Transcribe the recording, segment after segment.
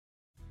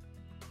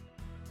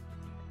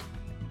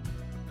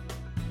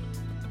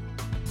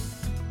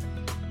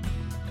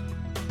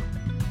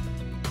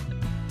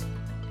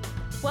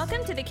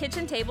Welcome to the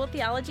Kitchen Table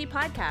Theology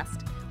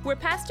Podcast, where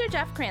Pastor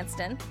Jeff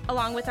Cranston,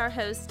 along with our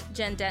host,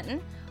 Jen Denton,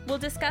 will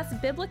discuss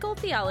biblical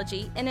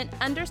theology in an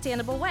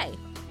understandable way.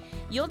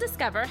 You'll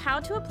discover how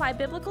to apply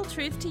biblical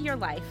truth to your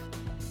life.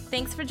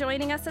 Thanks for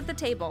joining us at the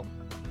table.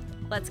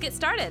 Let's get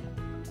started.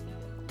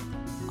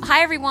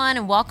 Hi, everyone,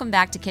 and welcome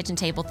back to Kitchen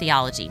Table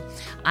Theology.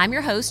 I'm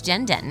your host,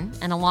 Jen Denton,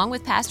 and along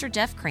with Pastor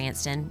Jeff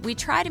Cranston, we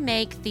try to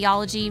make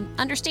theology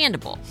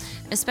understandable,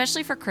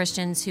 especially for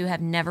Christians who have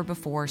never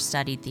before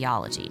studied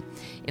theology.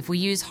 If we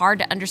use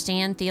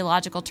hard-to-understand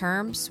theological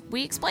terms,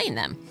 we explain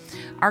them.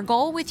 Our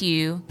goal with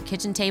you,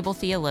 Kitchen Table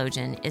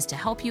Theologian, is to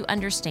help you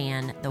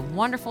understand the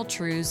wonderful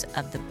truths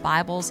of the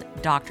Bible's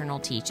doctrinal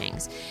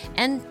teachings,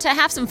 and to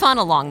have some fun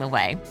along the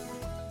way.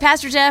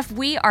 Pastor Jeff,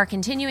 we are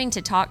continuing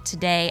to talk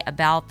today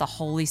about the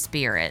Holy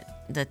Spirit.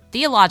 The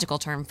theological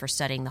term for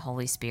studying the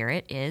Holy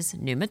Spirit is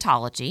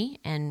pneumatology,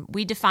 and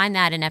we defined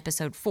that in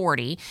episode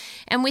 40,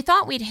 and we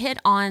thought we'd hit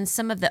on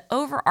some of the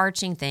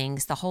overarching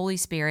things the Holy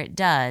Spirit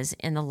does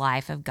in the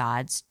life of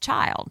God's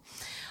child.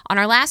 On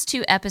our last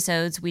two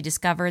episodes, we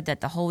discovered that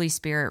the Holy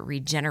Spirit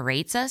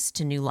regenerates us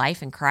to new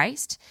life in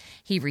Christ.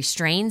 He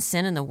restrains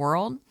sin in the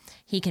world.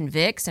 He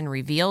convicts and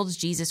reveals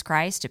Jesus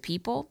Christ to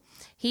people.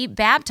 He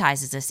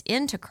baptizes us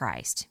into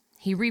Christ.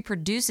 He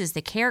reproduces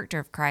the character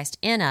of Christ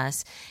in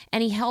us,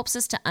 and he helps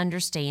us to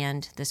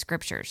understand the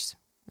scriptures.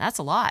 That's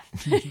a lot.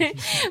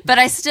 But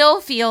I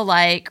still feel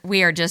like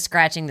we are just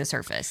scratching the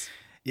surface.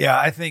 Yeah,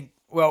 I think,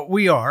 well,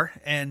 we are,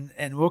 and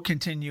we'll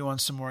continue on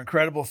some more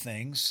incredible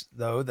things,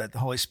 though, that the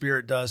Holy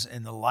Spirit does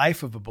in the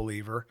life of a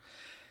believer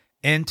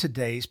in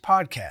today's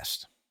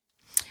podcast.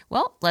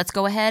 Well, let's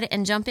go ahead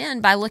and jump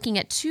in by looking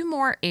at two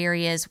more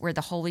areas where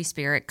the Holy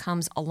Spirit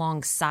comes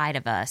alongside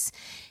of us: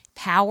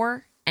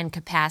 power and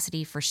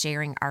capacity for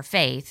sharing our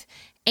faith,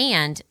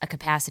 and a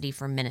capacity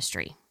for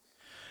ministry.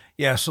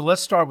 Yeah, so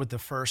let's start with the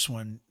first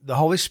one. The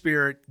Holy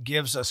Spirit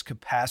gives us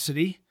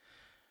capacity,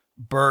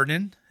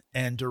 burden,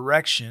 and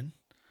direction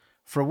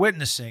for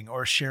witnessing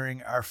or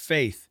sharing our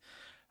faith.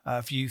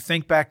 If you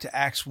think back to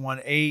Acts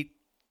 1:8,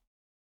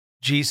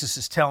 Jesus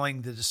is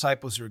telling the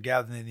disciples who are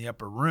gathered in the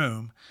upper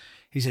room,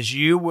 he says,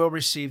 "You will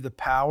receive the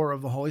power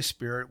of the Holy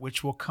Spirit,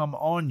 which will come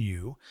on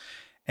you,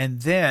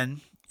 and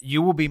then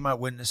you will be my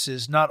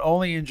witnesses, not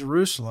only in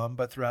Jerusalem,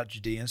 but throughout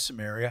Judea and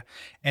Samaria,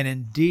 and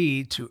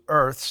indeed to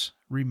earth's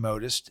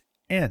remotest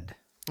end."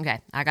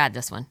 Okay, I got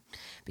this one,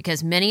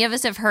 because many of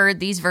us have heard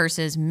these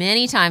verses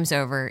many times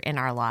over in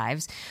our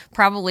lives,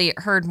 probably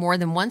heard more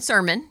than one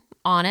sermon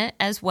on it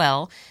as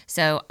well.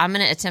 So I'm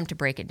going to attempt to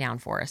break it down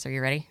for us. Are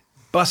you ready?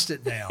 Bust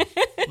it down.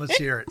 Let's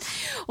hear it.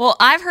 Well,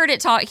 I've heard it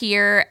taught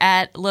here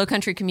at Low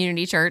Country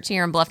Community Church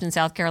here in Bluffton,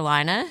 South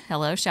Carolina.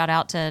 Hello, shout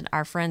out to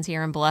our friends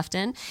here in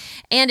Bluffton.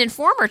 And in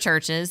former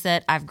churches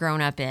that I've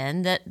grown up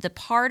in, that the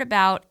part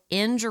about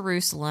in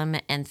Jerusalem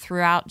and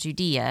throughout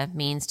Judea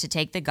means to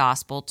take the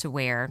gospel to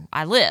where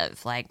I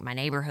live, like my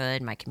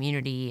neighborhood, my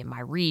community, and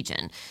my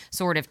region,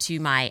 sort of to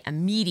my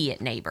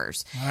immediate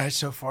neighbors. All right,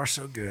 so far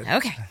so good.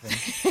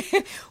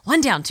 Okay.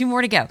 One down, two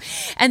more to go.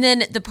 And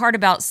then the part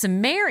about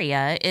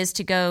Samaria is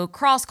to go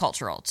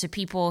cross-cultural to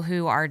people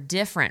who are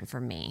different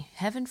from me.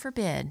 Heaven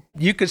forbid.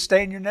 You could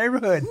stay in your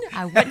neighborhood.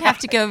 I wouldn't have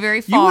to go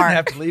very far. You wouldn't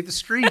have to leave the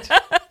street.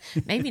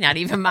 Maybe not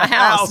even my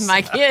house,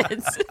 my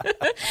kids.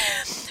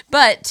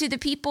 But to the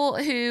people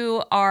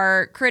who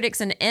are critics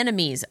and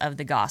enemies of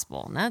the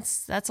gospel,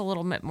 that's a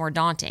little bit more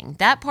daunting.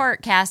 That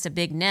part casts a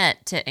big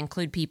net to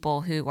include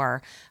people who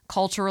are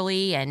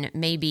culturally and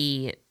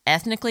maybe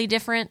ethnically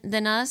different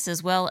than us,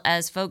 as well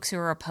as folks who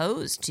are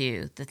opposed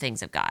to the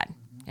things of God.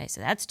 Okay,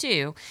 so that's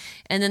two.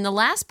 And then the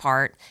last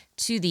part,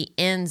 to the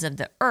ends of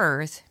the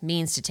earth,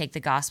 means to take the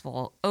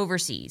gospel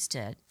overseas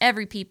to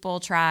every people,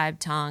 tribe,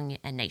 tongue,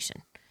 and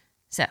nation.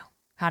 So,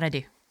 how'd I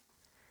do?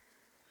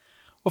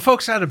 Well,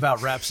 folks, that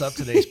about wraps up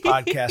today's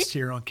podcast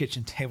here on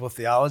Kitchen Table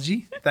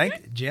Theology. Thank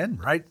you, Jen.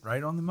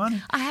 Right on the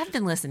money. I have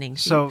been listening.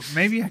 So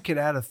maybe I could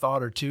add a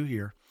thought or two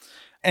here.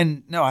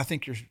 And no, I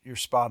think you're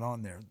spot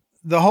on there.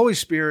 The Holy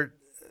Spirit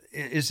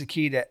is the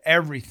key to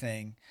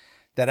everything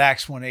that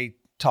Acts 1:8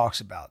 talks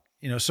about.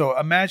 So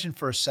imagine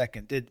for a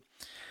second,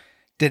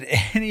 did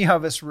any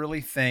of us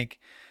really think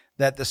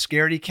that the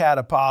scaredy cat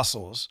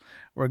apostles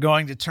were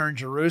going to turn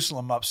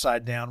Jerusalem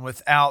upside down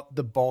without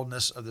the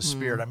boldness of the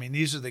Spirit? I mean,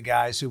 these are the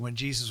guys who, when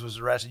Jesus was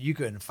arrested, you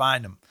couldn't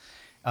find them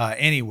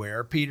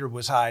anywhere. Peter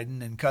was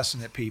hiding and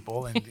cussing at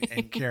people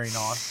and carrying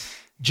on.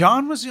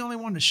 John was the only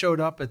one that showed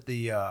up at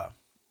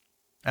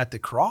the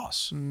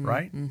cross,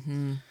 right?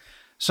 Mm-hmm.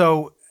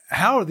 So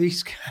how are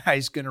these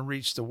guys going to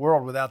reach the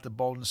world without the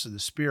boldness of the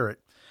Spirit?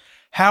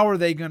 How are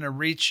they going to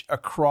reach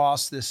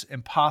across this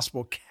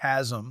impossible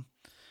chasm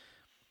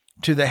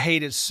to the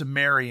hated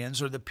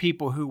Samaritans or the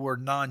people who were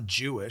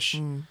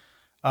non-Jewish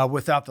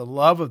without the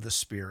love of the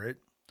Spirit?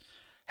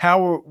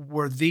 How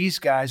were these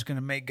guys going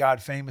to make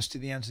God famous to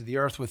the ends of the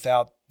earth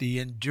without the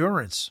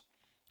endurance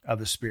of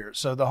the Spirit?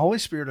 So the Holy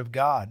Spirit of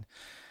God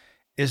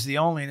is the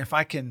only, and if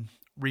I can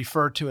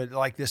refer to it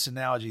like this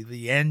analogy,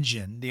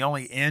 the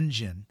only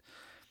engine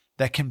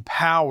that can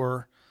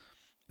power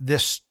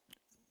this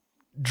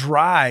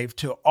drive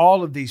to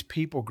all of these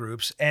people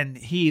groups, and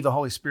he, the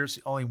Holy Spirit's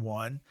the only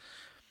one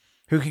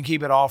who can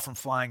keep it all from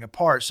flying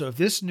apart. So if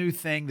this new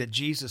thing that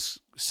Jesus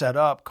set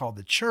up called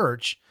the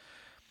church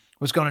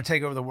was going to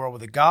take over the world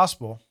with the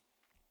gospel,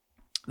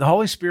 the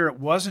Holy Spirit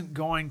wasn't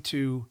going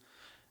to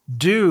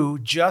do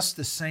just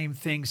the same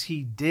things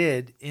he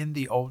did in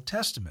the Old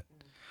Testament.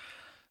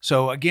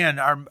 So again,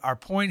 our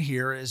point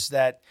here is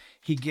that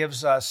he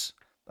gives us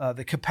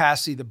the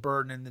capacity, the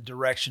burden, and the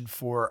direction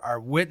for our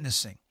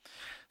witnessing.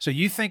 So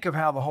you think of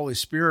how the Holy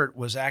Spirit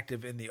was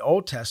active in the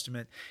Old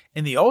Testament.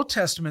 In the Old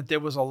Testament,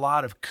 there was a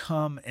lot of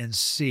come and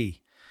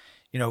see.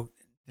 You know,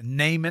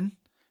 Naaman,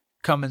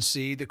 come and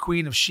see. The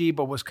Queen of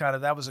Sheba was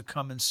that was a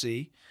come and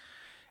see.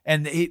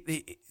 And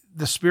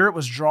the Spirit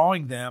was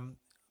drawing them,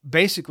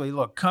 basically,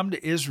 look, come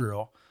to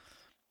Israel,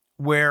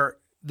 where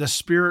the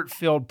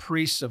Spirit-filled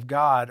priests of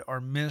God are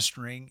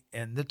ministering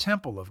in the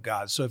temple of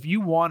God. So if you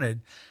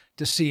wanted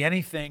to see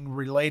anything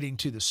relating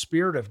to the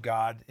Spirit of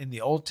God in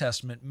the Old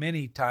Testament,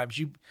 many times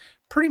you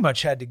pretty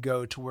much had to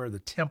go to where the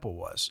temple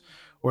was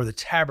or the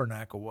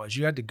tabernacle was.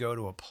 You had to go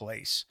to a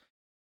place.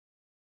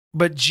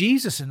 But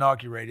Jesus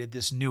inaugurated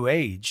this new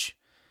age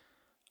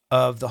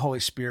of the Holy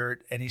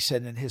Spirit, and he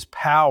said, and his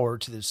power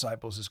to the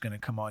disciples is going to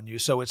come on you.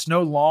 So it's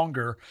no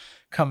longer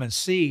come and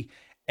see,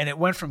 and it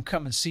went from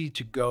come and see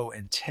to go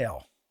and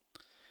tell.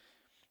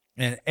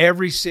 And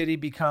every city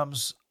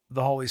becomes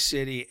the holy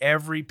city.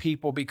 Every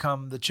people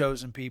become the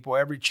chosen people.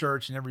 Every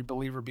church and every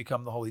believer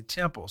become the holy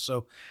temple.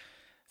 So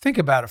think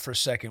about it for a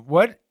second.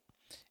 What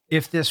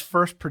if this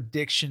first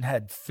prediction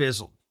had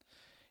fizzled?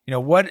 You know,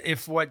 what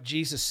if what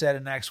Jesus said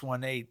in Acts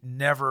 1:8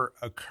 never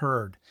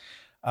occurred?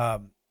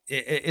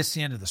 It's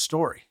the end of the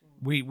story.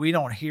 We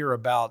don't hear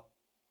about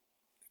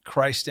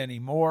Christ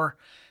anymore.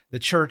 The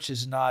church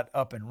is not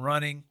up and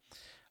running.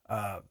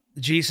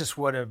 Jesus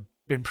would have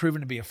been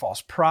proven to be a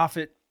false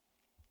prophet.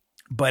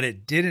 But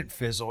it didn't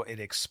fizzle, it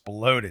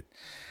exploded.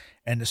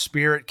 And the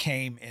Spirit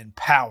came in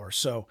power.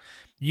 So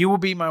you will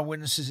be my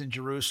witnesses in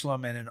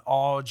Jerusalem and in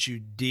all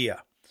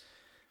Judea.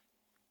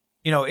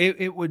 You know,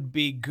 it would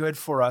be good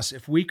for us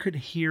if we could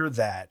hear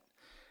that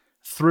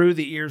through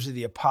the ears of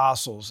the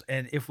apostles.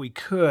 And if we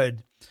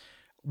could,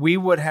 we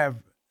would have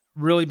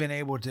really been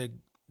able to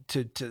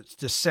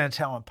sense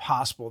how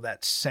impossible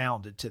that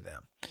sounded to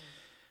them.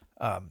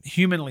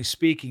 Humanly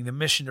speaking, the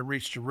mission to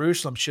reach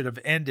Jerusalem should have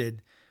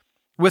ended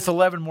with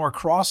 11 more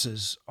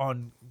crosses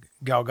on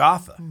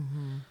Golgotha.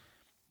 Mm-hmm.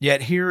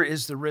 Yet here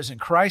is the risen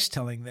Christ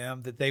telling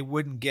them that they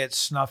wouldn't get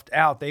snuffed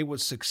out. They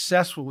would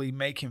successfully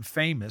make him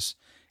famous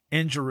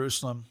in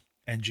Jerusalem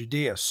and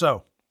Judea.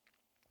 So,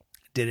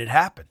 did it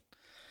happen?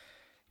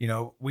 You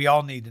know, we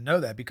all need to know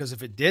that, because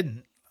if it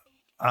didn't,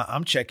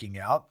 I'm checking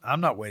out.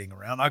 I'm not waiting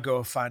around. I'll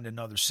go find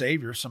another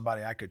Savior,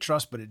 somebody I could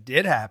trust. But it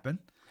did happen.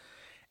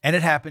 And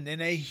it happened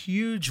in a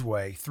huge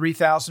way.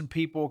 3,000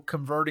 people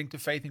converting to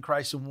faith in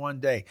Christ in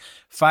one day.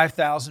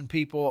 5,000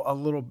 people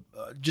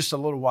just a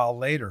little while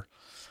later.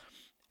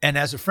 And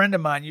as a friend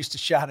of mine used to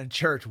shout in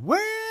church,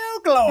 well,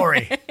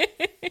 glory.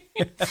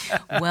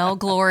 Well,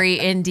 glory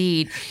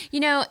indeed.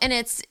 You know, and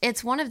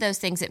it's one of those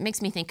things that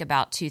makes me think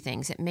about two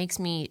things. It makes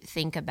me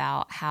think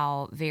about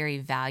how very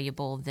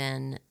valuable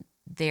then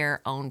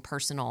their own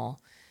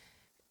personal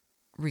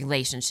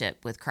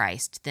relationship with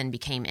Christ then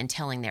became in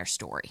telling their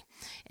story,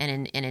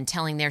 and in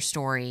telling their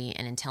story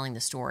and in telling the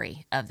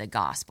story of the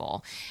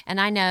gospel. And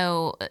I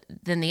know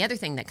then the other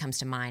thing that comes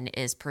to mind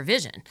is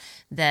provision,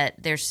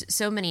 that there's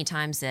so many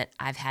times that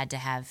I've had to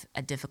have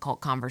a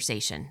difficult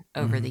conversation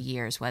over the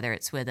years, whether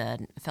it's with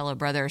a fellow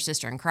brother or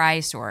sister in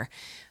Christ, or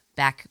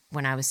back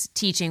when I was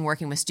teaching,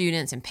 working with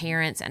students and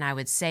parents, and I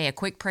would say a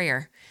quick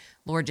prayer,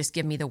 Lord, just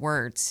give me the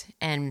words.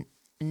 And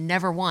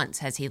never once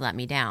has he let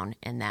me down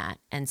in that.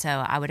 And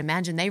so I would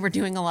imagine they were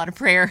doing a lot of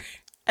prayer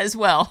as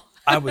well.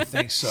 I would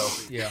think so.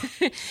 Yeah.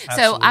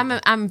 So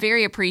I'm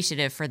very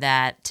appreciative for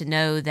that, to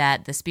know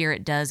that the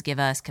Spirit does give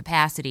us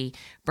capacity,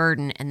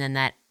 burden, and then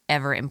that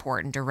ever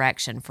important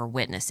direction for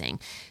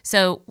witnessing.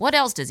 So what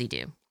else does he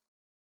do?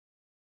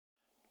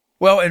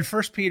 Well, in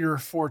 1 Peter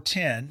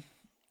 4:10,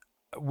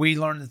 we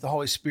learn that the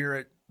Holy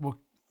Spirit will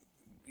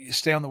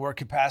stay on the word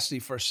capacity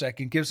for a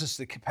second, gives us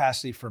the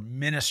capacity for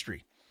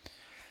ministry.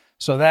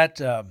 So that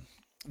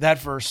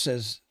verse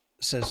says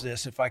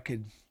this. If I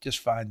could just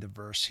find the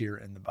verse here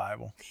in the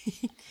Bible.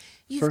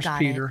 1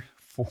 Peter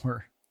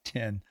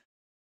 4:10.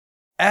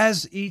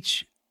 As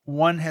each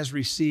one has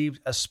received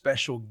a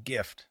special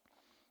gift,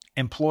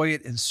 employ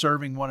it in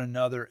serving one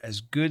another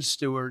as good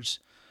stewards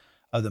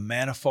of the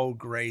manifold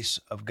grace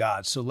of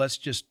God. So let's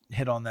just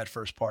hit on that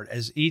first part.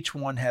 As each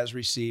one has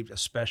received a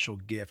special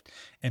gift,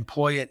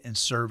 employ it in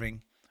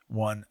serving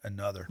one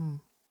another.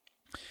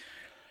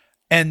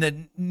 And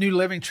the New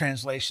Living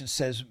Translation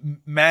says,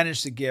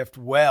 manage the gift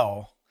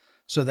well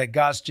so that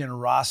God's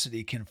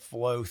generosity can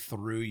flow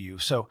through you.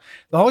 So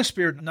the Holy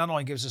Spirit not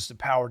only gives us the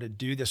power to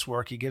do this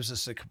work, he gives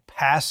us the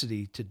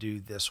capacity to do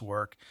this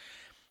work,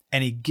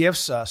 and he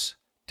gifts us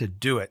to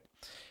do it.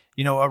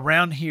 You know,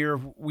 around here,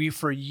 we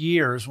for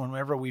years,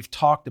 whenever we've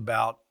talked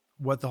about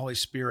what the Holy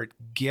Spirit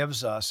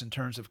gives us in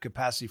terms of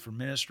capacity for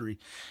ministry,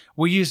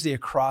 we use the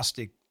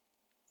acrostic,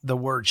 the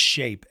word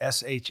SHAPE,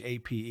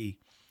 SHAPE.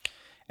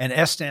 And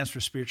S stands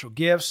for spiritual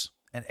gifts,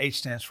 and H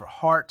stands for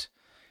heart,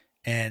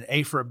 and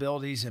A for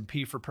abilities, and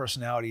P for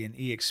personality, and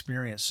E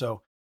experience.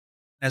 So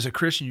as a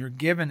Christian, you're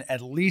given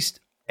at least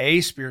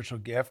a spiritual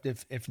gift,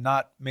 if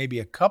not maybe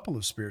a couple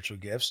of spiritual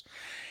gifts.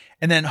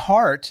 And then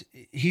heart,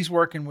 he's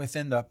working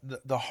within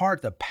the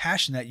heart, the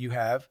passion that you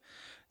have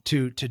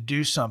to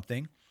do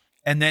something.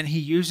 And then he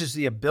uses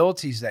the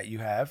abilities that you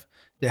have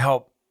to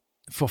help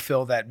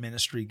fulfill that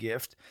ministry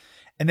gift.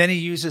 And then he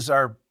uses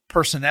our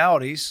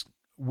personalities,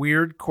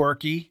 weird,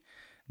 quirky,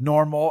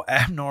 normal,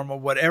 abnormal,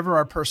 whatever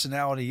our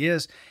personality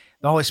is,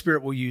 the Holy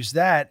Spirit will use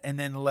that. And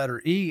then the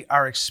letter E,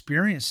 our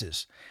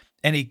experiences.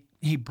 And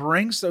he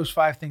brings those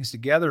 5 things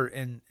together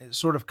and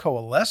sort of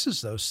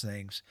coalesces those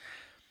things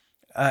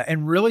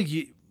and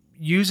really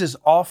uses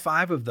all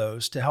 5 of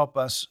those to help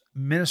us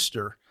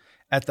minister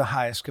at the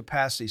highest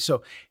capacity.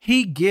 So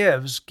he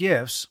gives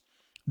gifts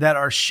that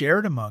are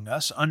shared among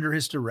us under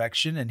his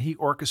direction, and he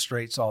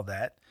orchestrates all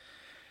that.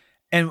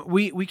 And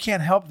we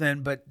can't help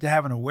then but to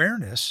have an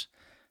awareness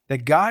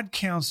that God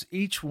counts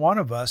each one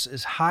of us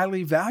as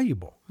highly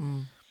valuable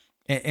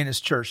in his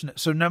church.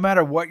 So no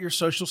matter what your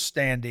social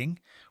standing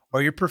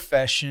or your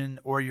profession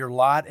or your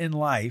lot in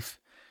life,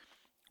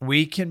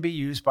 we can be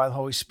used by the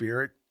Holy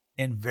Spirit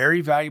in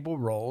very valuable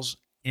roles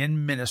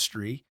in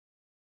ministry,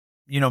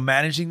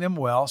 managing them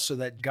well so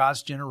that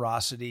God's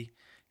generosity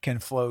can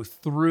flow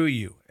through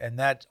you. And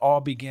that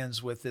all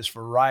begins with this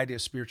variety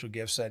of spiritual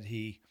gifts that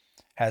he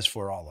has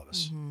for all of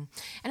us. Mm-hmm.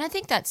 And I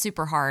think that's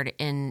super hard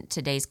in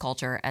today's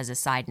culture, as a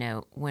side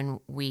note, when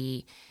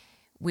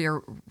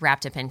we're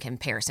wrapped up in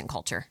comparison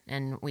culture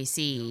and we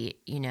see,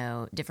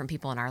 different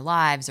people in our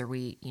lives, or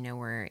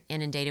we're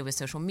inundated with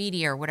social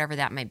media or whatever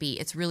that might be.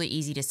 It's really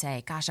easy to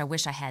say, gosh, I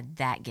wish I had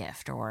that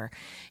gift, or,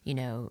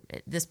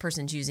 this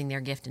person's using their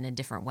gift in a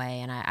different way.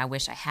 And I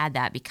wish I had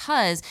that,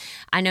 because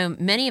I know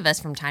many of us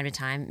from time to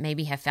time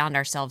maybe have found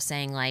ourselves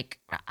saying, like,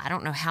 I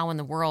don't know how in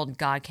the world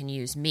God can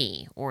use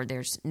me, or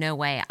there's no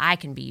way I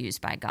can be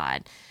used by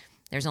God.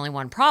 There's only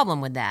one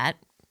problem with that.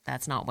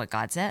 That's not what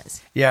God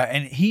says. Yeah,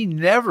 and he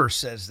never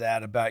says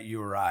that about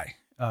you or I.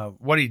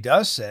 What he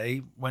does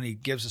say when he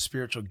gives us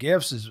spiritual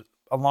gifts is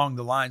along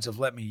the lines of,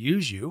 let me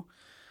use you.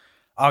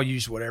 I'll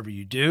use whatever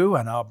you do,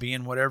 and I'll be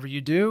in whatever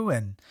you do.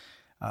 And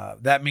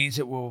that means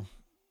it will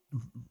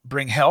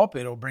bring help.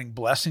 It'll bring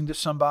blessing to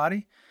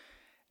somebody.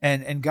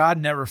 And God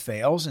never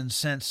fails. And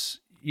since,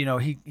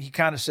 he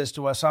kind of says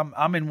to us,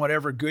 I'm in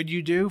whatever good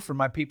you do for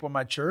my people in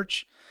my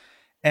church.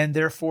 And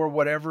therefore,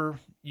 whatever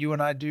you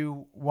and I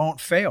do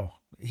won't fail.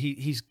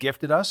 He's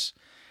gifted us.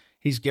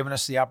 He's given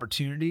us the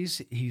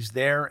opportunities. He's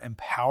there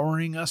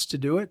empowering us to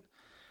do it.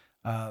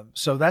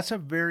 So that's a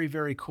very,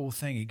 very cool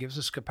thing. He gives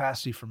us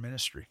capacity for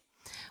ministry.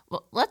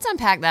 Well, let's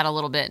unpack that a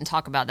little bit and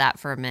talk about that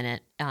for a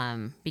minute,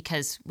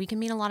 because we can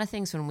mean a lot of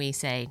things when we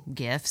say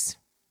gifts.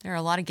 There are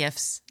a lot of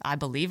gifts I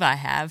believe I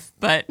have,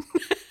 but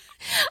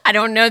I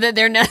don't know that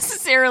they're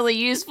necessarily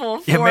useful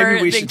for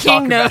maybe we the should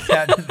kingdom. Talk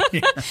about that.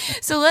 Yeah.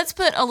 So let's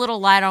put a little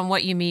light on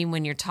what you mean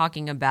when you're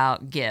talking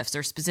about gifts,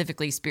 or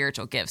specifically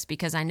spiritual gifts,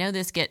 because I know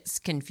this gets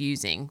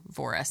confusing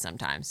for us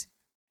sometimes.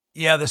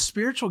 Yeah, the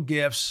spiritual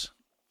gifts,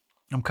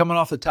 I'm coming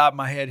off the top of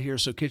my head here,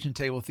 so Kitchen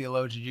Table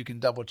Theologian, you can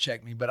double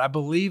check me, but I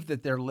believe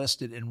that they're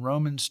listed in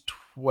Romans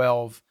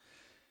 12.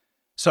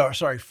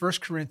 Sorry, 1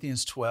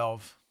 Corinthians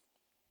 12,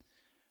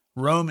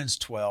 Romans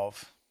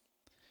 12,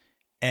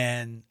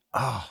 and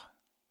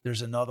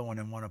there's another one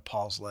in one of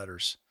Paul's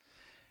letters.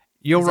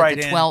 You'll write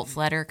in the 12th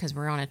letter, because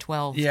we're on a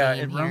 12. Yeah,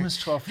 in Romans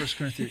 12, 1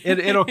 Corinthians.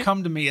 It'll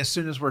come to me as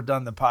soon as we're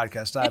done the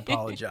podcast. I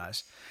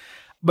apologize.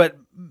 But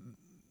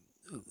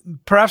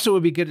perhaps it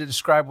would be good to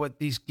describe what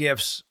these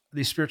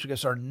spiritual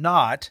gifts are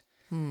not,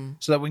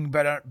 so that we can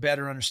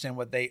better understand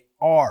what they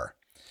are.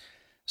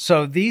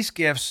 So these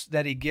gifts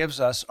that he gives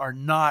us are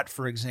not,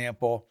 for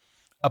example,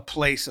 a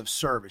place of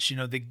service.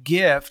 The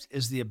gift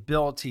is the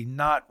ability,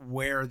 not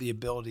where the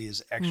ability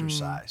is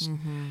exercised.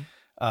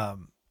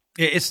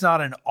 It's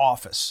not an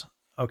office.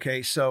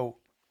 Okay. So,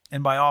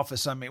 and by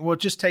office, I mean,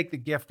 just take the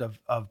gift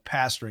of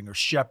pastoring or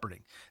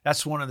shepherding.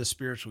 That's one of the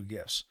spiritual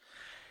gifts.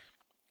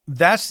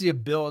 That's the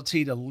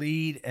ability to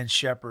lead and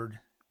shepherd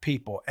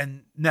people.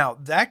 And now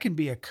that can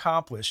be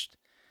accomplished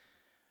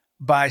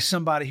by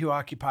somebody who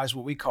occupies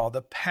what we call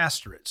the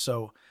pastorate.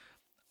 So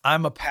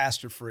I'm a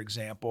pastor, for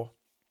example.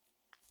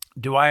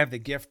 Do I have the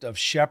gift of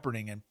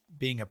shepherding and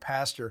being a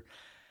pastor?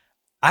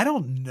 I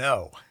don't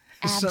know.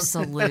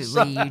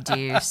 Absolutely, you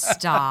do.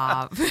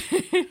 Stop.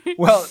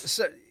 Well,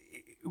 so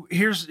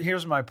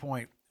here's my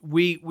point.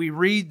 We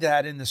read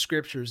that in the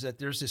scriptures that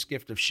there's this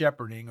gift of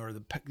shepherding or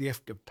the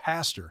gift of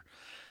pastor.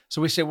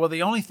 So we say, well,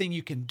 the only thing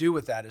you can do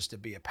with that is to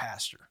be a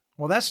pastor.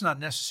 Well, that's not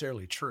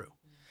necessarily true.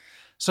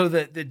 So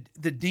the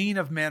dean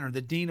of men or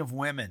the dean of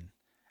women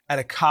at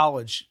a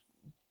college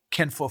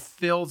can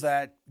fulfill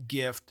that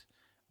gift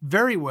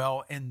very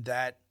well in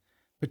that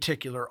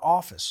particular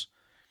office.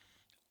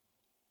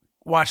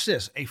 Watch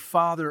this. A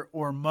father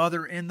or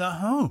mother in the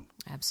home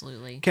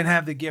Absolutely. can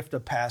have the gift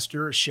of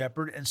pastor, a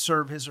shepherd, and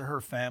serve his or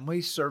her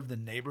family, serve the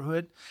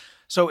neighborhood.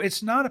 So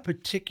it's not a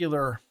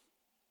particular,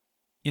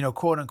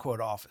 quote unquote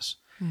office.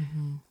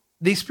 Mm-hmm.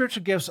 These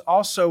spiritual gifts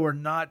also are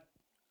not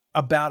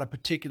about a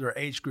particular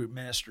age group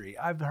ministry.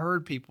 I've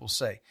heard people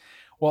say,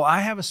 well,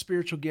 I have a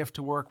spiritual gift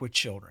to work with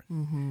children.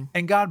 Mm-hmm.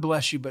 And God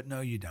bless you, but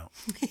no, you don't.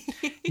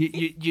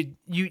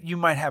 you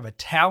might have a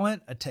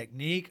talent, a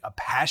technique, a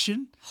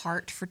passion.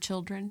 Heart for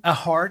children. A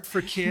heart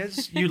for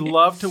kids. You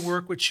love to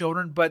work with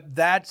children, but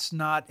that's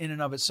not in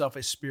and of itself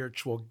a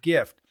spiritual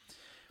gift.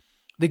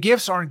 The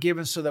gifts aren't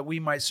given so that we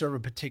might serve a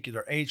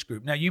particular age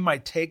group. Now, you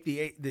might take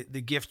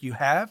the gift you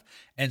have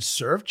and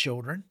serve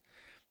children,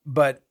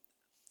 but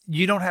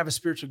you don't have a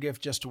spiritual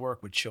gift just to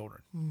work with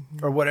children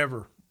or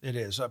whatever it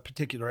is, a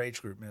particular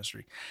age group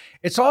ministry.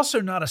 It's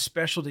also not a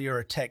specialty or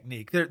a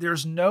technique.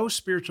 There's no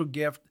spiritual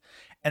gift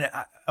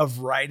of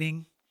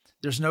writing.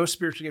 There's no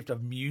spiritual gift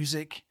of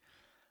music,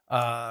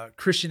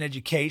 Christian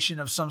education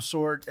of some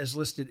sort as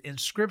listed in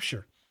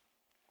Scripture.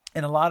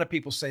 And a lot of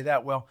people say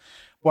that, well,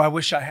 I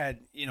wish I had,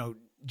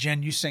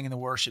 Jen, you sing in the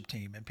worship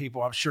team, and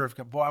people I'm sure have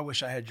come, I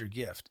wish I had your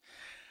gift.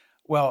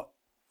 Well,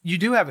 you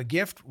do have a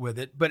gift with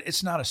it, but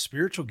it's not a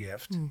spiritual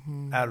gift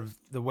out of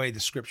the way the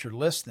Scripture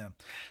lists them.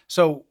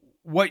 So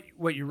what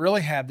you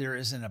really have there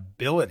is an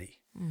ability.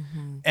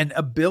 And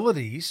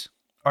abilities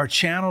are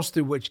channels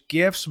through which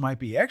gifts might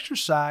be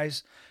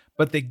exercised,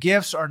 but the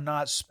gifts are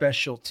not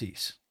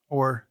specialties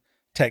or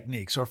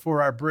techniques. Or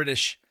for our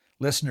British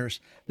listeners,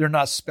 they're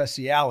not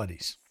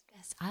specialities.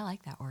 Yes, I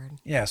like that word.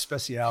 Yeah,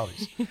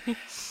 specialities.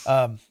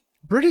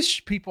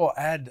 British people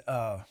add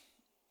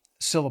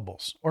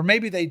syllables, or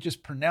maybe they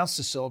just pronounce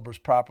the syllables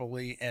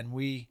properly, and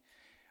we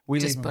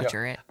just leave them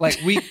butcher go. it. Like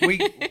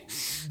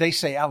they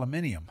say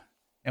aluminium,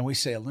 and we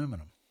say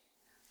aluminum.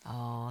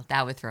 Oh,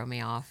 that would throw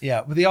me off.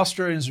 Yeah, but the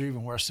Australians are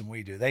even worse than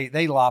we do.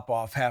 They lop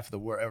off half the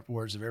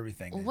words of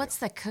everything. What's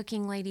the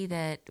cooking lady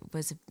that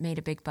made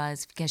a big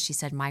buzz because she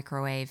said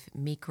microwave,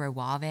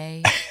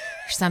 microwave,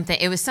 or something?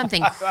 It was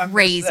something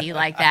crazy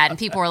like that, and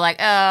people were like,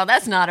 "Oh,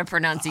 that's not a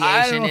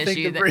pronunciation issue."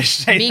 Think the British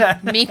say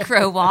that.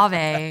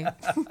 Microwave.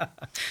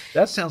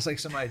 That sounds like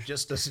somebody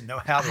just doesn't know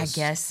how to. I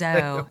guess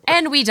so.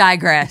 And we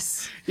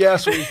digress.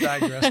 Yes, we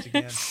digressed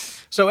again.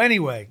 So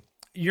anyway.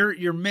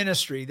 Your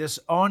ministry, this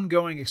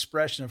ongoing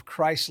expression of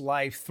Christ's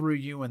life through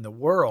you in the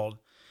world,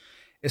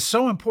 is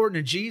so important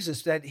to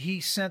Jesus that he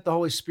sent the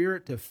Holy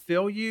Spirit to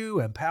fill you,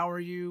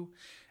 empower you,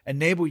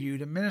 enable you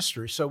to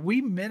minister. So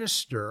we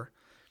minister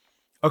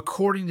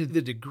according to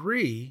the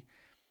degree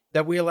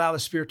that we allow the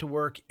Spirit to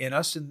work in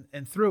us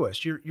and through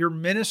us. Your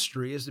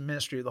ministry is the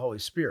ministry of the Holy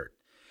Spirit.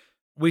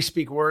 We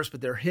speak words, but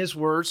they're his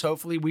words.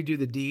 Hopefully we do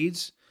the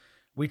deeds.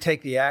 We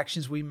take the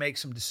actions. We make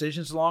some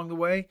decisions along the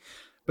way.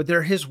 But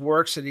they're his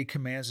works that he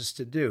commands us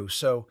to do.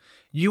 So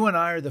you and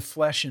I are the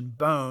flesh and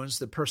bones,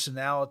 the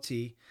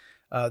personality,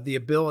 the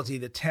ability,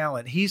 the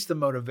talent. He's the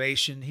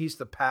motivation. He's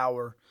the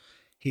power.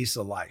 He's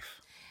the life.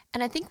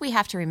 And I think we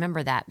have to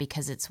remember that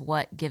because it's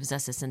what gives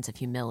us a sense of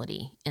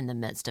humility in the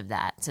midst of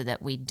that, so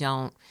that we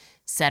don't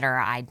set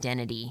our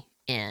identity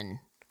in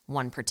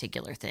one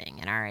particular thing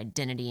and our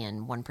identity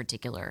in one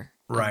particular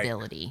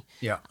ability.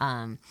 Yeah.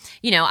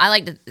 I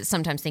like to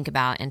sometimes think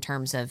about in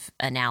terms of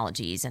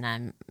analogies,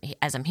 and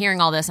as I'm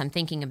hearing all this, I'm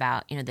thinking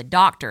about, the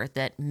doctor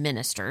that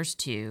ministers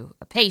to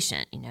a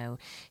patient.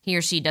 He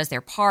or she does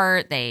their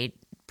part. They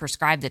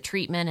prescribe the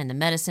treatment and the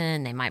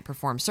medicine. They might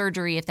perform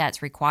surgery if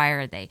that's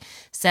required. They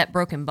set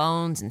broken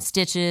bones and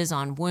stitches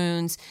on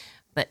wounds.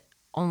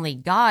 Only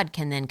God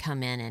can then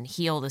come in and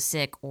heal the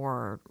sick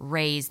or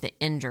raise the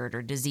injured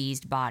or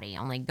diseased body.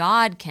 Only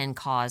God can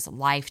cause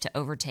life to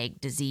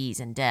overtake disease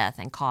and death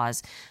and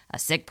cause a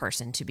sick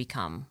person to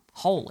become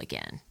whole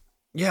again.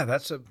 Yeah,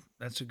 that's a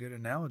good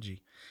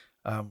analogy.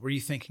 Were you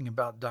thinking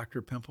about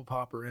Dr. Pimple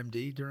Popper,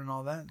 MD, during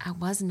all that? I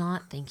was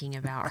not thinking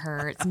about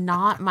her. It's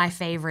not my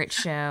favorite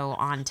show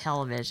on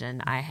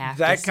television, I have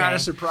to say. That kind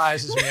of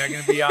surprises me, I'm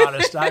going to be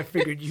honest. I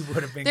figured you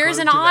would have been There's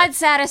an odd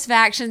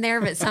satisfaction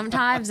there, but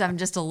sometimes I'm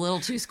just a little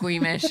too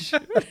squeamish.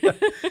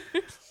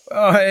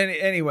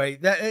 Anyway,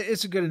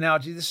 it's a good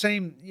analogy. The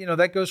same,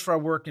 that goes for our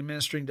work in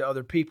ministering to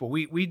other people.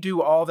 We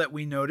do all that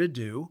we know to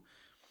do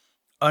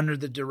under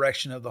the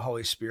direction of the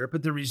Holy Spirit,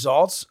 but the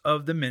results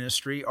of the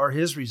ministry are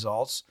his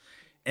results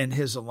and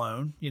his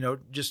alone,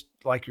 just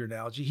like your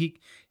analogy.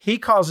 He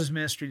causes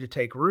ministry to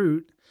take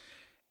root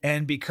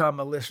and become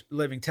a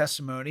living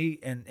testimony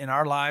in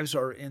our lives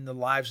or in the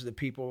lives of the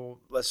people,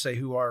 let's say,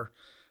 who are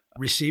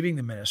receiving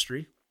the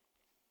ministry.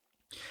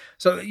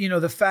 So,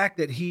 the fact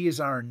that he is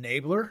our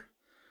enabler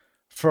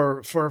for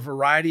a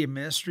variety of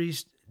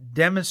ministries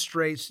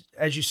demonstrates,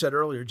 as you said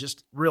earlier,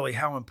 just really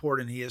how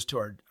important he is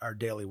to our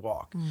daily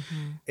walk.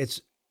 Mm-hmm. It's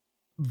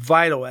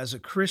vital as a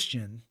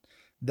Christian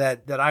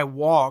that I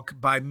walk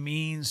by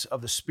means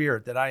of the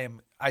Spirit, that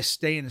I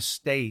stay in a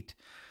state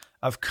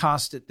of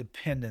constant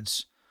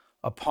dependence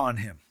upon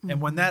him. Mm-hmm.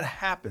 And when that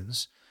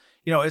happens,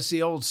 it's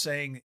the old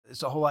saying,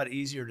 it's a whole lot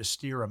easier to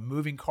steer a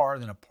moving car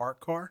than a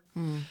parked car.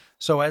 Mm.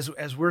 So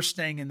as we're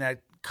staying in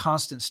that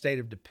constant state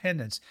of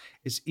dependence,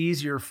 it's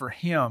easier for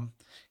him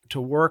to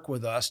work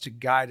with us, to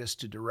guide us,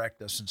 to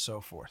direct us, and so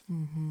forth.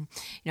 Mm-hmm.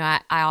 You know,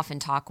 I often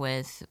talk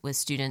with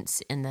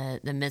students in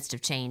the midst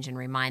of change and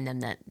remind them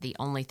that the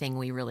only thing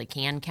we really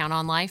can count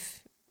on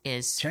life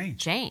is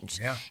change.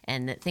 Yeah.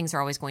 And that things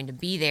are always going to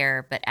be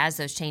there. But as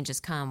those changes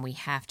come, we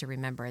have to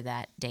remember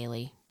that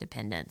daily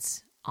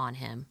dependence on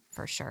him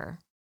for sure.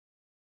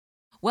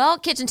 Well,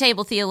 Kitchen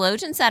Table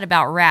Theologians, that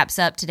about wraps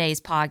up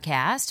today's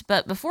podcast.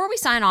 But before we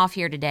sign off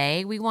here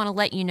today, we want to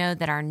let you know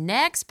that our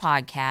next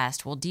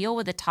podcast will deal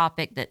with a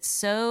topic that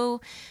so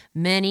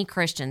many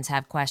Christians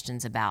have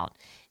questions about: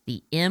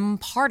 the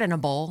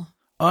impardonable.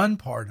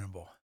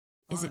 Unpardonable.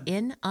 Is it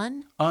in?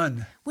 Un?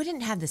 Un. We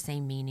didn't have the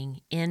same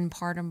meaning.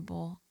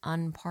 Impardonable,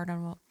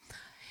 unpardonable.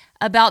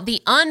 About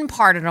the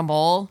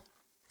unpardonable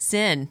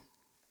sin.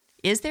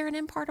 Is there an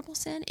unpardonable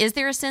sin? Is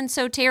there a sin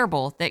so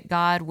terrible that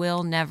God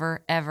will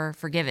never, ever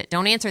forgive it?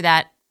 Don't answer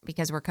that,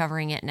 because we're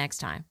covering it next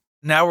time.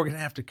 Now we're going to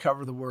have to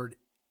cover the word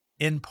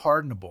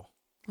impardonable.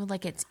 Well,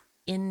 like it's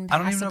impassable, I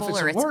don't even know if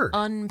it's or a it's word.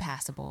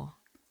 unpassable.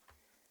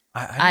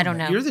 I don't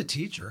know. You're the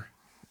teacher.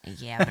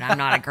 Yeah, but I'm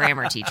not a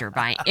grammar teacher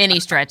by any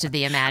stretch of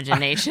the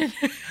imagination.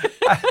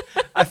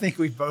 I think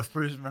we've both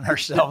proven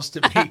ourselves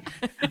to be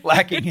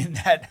lacking in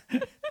that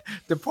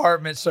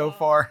department so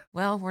far.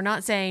 Well, we're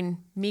not saying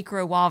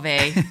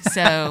microwave,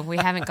 so we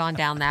haven't gone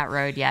down that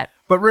road yet.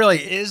 But really,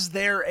 is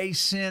there a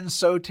sin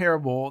so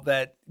terrible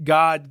that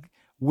God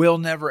will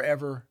never,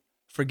 ever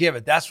forgive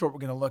it? That's what we're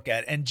going to look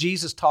at. And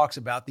Jesus talks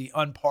about the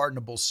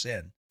unpardonable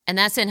sin. And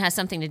that sin has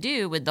something to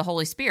do with the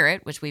Holy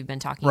Spirit, which we've been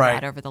talking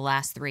about over the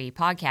last 3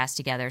 podcasts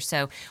together.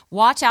 So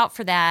watch out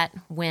for that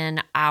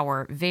when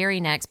our very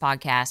next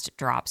podcast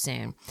drops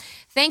soon.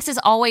 Thanks as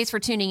always for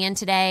tuning in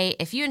today.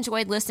 If you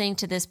enjoyed listening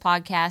to this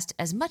podcast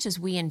as much as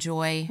we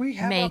enjoy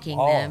making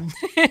them,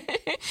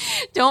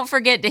 don't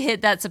forget to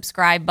hit that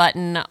subscribe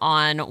button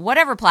on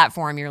whatever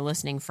platform you're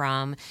listening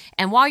from.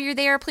 And while you're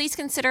there, please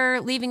consider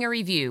leaving a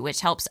review,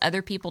 which helps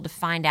other people to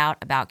find out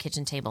about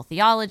Kitchen Table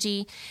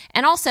Theology.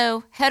 And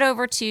also head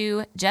over to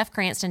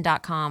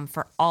jeffcranston.com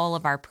for all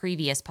of our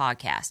previous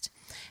podcasts.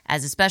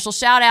 As a special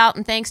shout out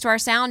and thanks to our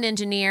sound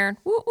engineer,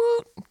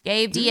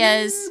 Gabe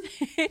Diaz.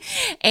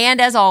 And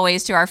as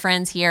always, to our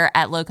friends here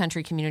at Low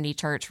Country Community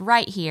Church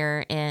right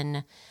here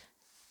in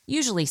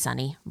usually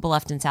sunny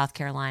Bluffton, South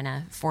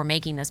Carolina, for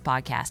making this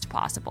podcast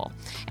possible.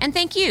 And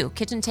thank you,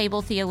 Kitchen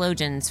Table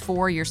Theologians,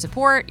 for your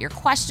support, your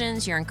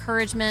questions, your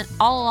encouragement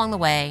all along the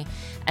way,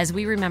 as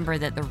we remember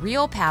that the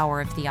real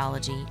power of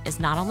theology is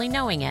not only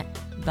knowing it,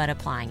 but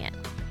applying it.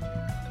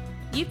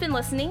 You've been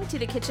listening to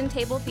the Kitchen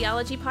Table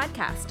Theology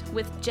Podcast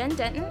with Jen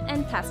Denton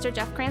and Pastor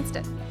Jeff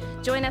Cranston.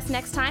 Join us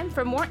next time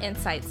for more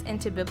insights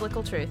into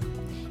biblical truth.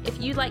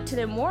 If you'd like to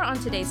know more on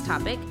today's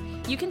topic,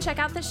 you can check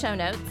out the show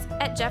notes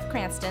at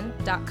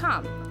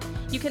jeffcranston.com.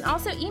 You can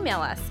also email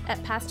us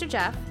at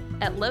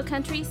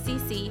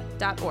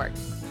pastorjeff@lowcountrycc.org.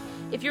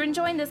 If you're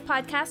enjoying this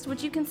podcast,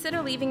 would you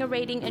consider leaving a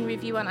rating and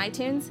review on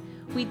iTunes?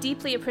 We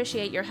deeply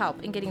appreciate your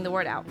help in getting the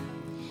word out.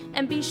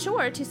 And be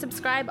sure to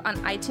subscribe on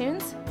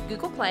iTunes,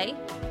 Google Play,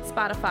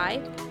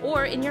 Spotify,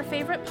 or in your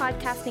favorite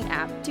podcasting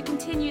app to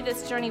continue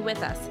this journey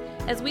with us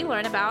as we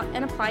learn about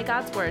and apply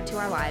God's Word to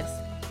our lives.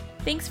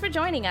 Thanks for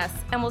joining us,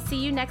 and we'll see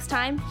you next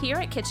time here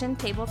at Kitchen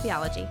Table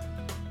Theology.